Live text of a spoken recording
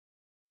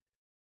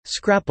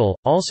Scrapple,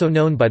 also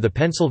known by the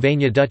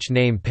Pennsylvania Dutch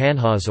name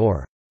panhaas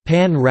or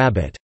pan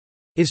rabbit,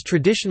 is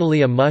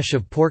traditionally a mush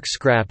of pork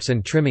scraps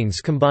and trimmings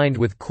combined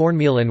with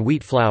cornmeal and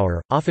wheat flour,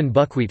 often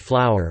buckwheat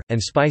flour,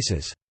 and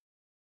spices.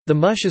 The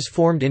mush is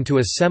formed into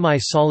a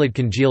semi-solid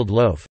congealed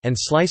loaf, and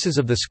slices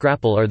of the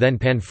scrapple are then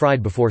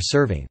pan-fried before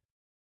serving.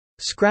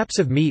 Scraps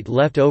of meat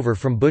left over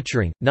from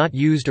butchering, not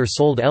used or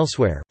sold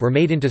elsewhere, were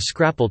made into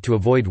scrapple to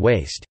avoid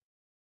waste.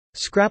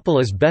 Scrapple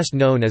is best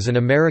known as an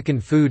American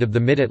food of the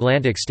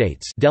Mid-Atlantic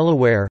states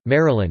Delaware,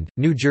 Maryland,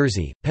 New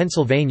Jersey,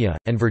 Pennsylvania,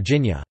 and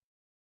Virginia.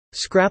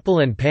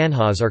 Scrapple and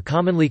panhaas are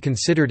commonly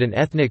considered an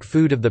ethnic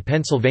food of the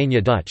Pennsylvania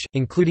Dutch,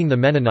 including the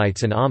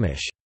Mennonites and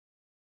Amish.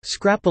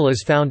 Scrapple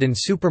is found in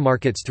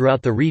supermarkets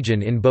throughout the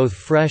region in both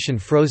fresh and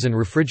frozen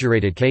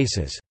refrigerated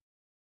cases.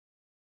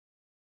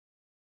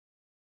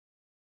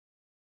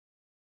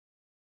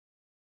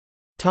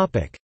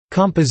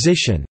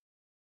 Composition.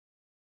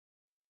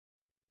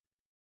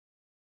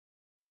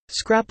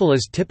 Scrapple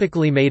is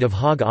typically made of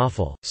hog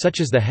offal, such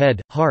as the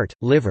head, heart,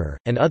 liver,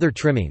 and other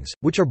trimmings,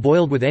 which are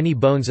boiled with any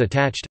bones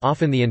attached,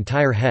 often the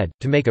entire head,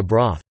 to make a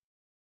broth.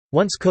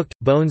 Once cooked,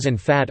 bones and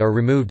fat are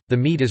removed, the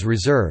meat is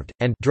reserved,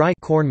 and dry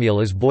cornmeal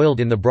is boiled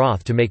in the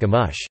broth to make a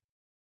mush.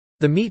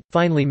 The meat,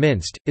 finely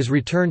minced, is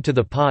returned to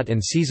the pot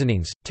and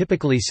seasonings,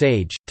 typically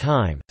sage,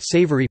 thyme,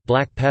 savory,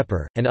 black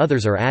pepper, and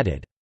others are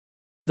added.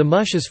 The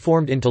mush is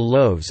formed into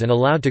loaves and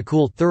allowed to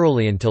cool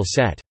thoroughly until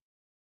set.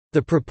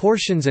 The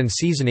proportions and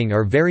seasoning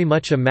are very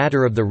much a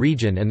matter of the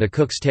region and the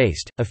cook's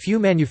taste. A few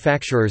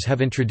manufacturers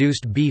have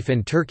introduced beef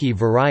and turkey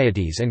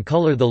varieties and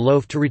color the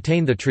loaf to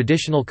retain the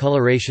traditional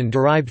coloration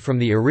derived from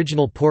the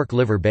original pork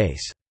liver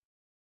base.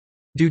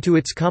 Due to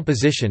its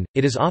composition,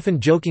 it is often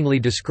jokingly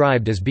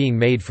described as being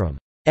made from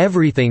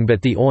everything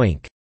but the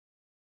oink.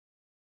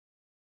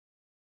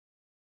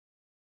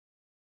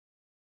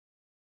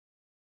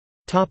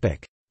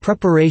 Topic: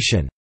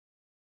 Preparation.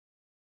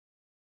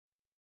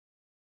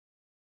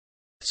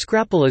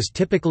 Scrapple is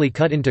typically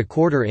cut into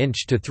 1/4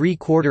 inch to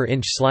 3/4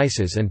 inch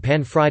slices and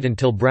pan-fried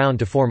until brown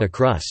to form a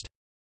crust.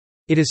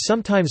 It is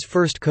sometimes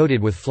first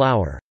coated with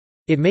flour.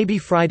 It may be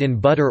fried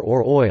in butter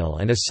or oil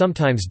and is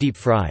sometimes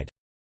deep-fried.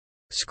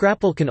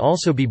 Scrapple can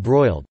also be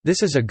broiled.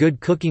 This is a good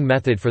cooking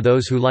method for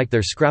those who like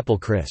their scrapple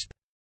crisp.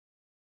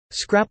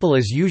 Scrapple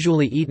is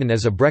usually eaten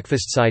as a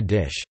breakfast side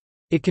dish.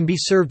 It can be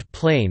served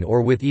plain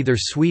or with either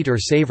sweet or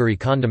savory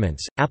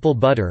condiments, apple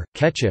butter,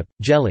 ketchup,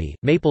 jelly,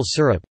 maple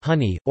syrup,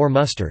 honey, or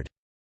mustard.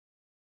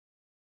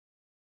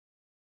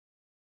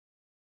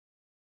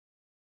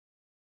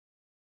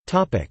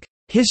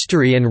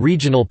 History and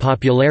regional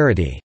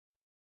popularity.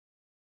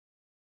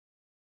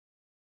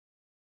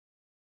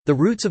 The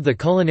roots of the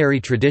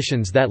culinary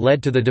traditions that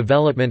led to the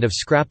development of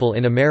scrapple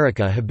in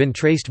America have been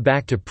traced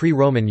back to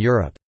pre-Roman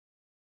Europe.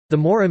 The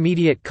more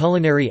immediate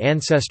culinary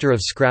ancestor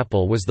of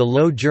scrapple was the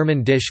Low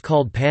German dish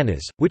called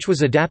panhaas, which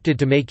was adapted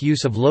to make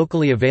use of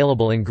locally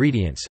available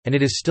ingredients, and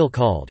it is still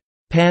called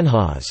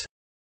panhaas,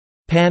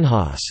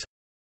 panhaas,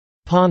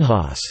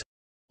 panhaas,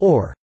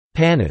 or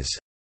panhaas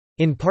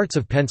in parts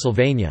of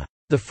Pennsylvania.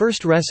 The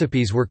first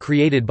recipes were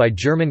created by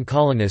German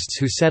colonists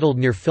who settled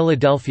near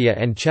Philadelphia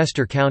and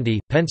Chester County,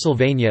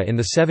 Pennsylvania in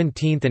the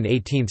 17th and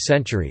 18th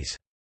centuries.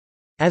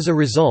 As a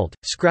result,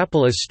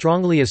 scrapple is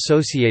strongly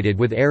associated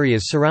with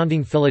areas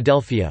surrounding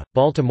Philadelphia,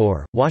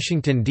 Baltimore,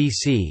 Washington,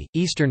 D.C.,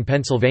 eastern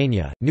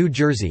Pennsylvania, New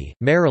Jersey,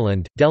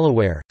 Maryland,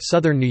 Delaware,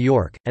 southern New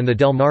York, and the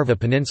Delmarva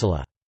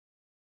Peninsula.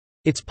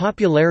 Its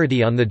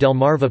popularity on the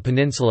Delmarva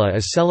Peninsula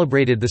is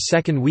celebrated the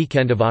second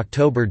weekend of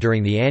October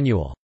during the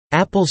annual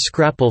Apple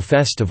Scrapple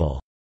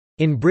Festival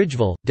in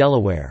Bridgeville,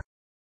 Delaware.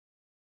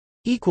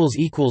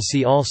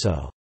 See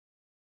also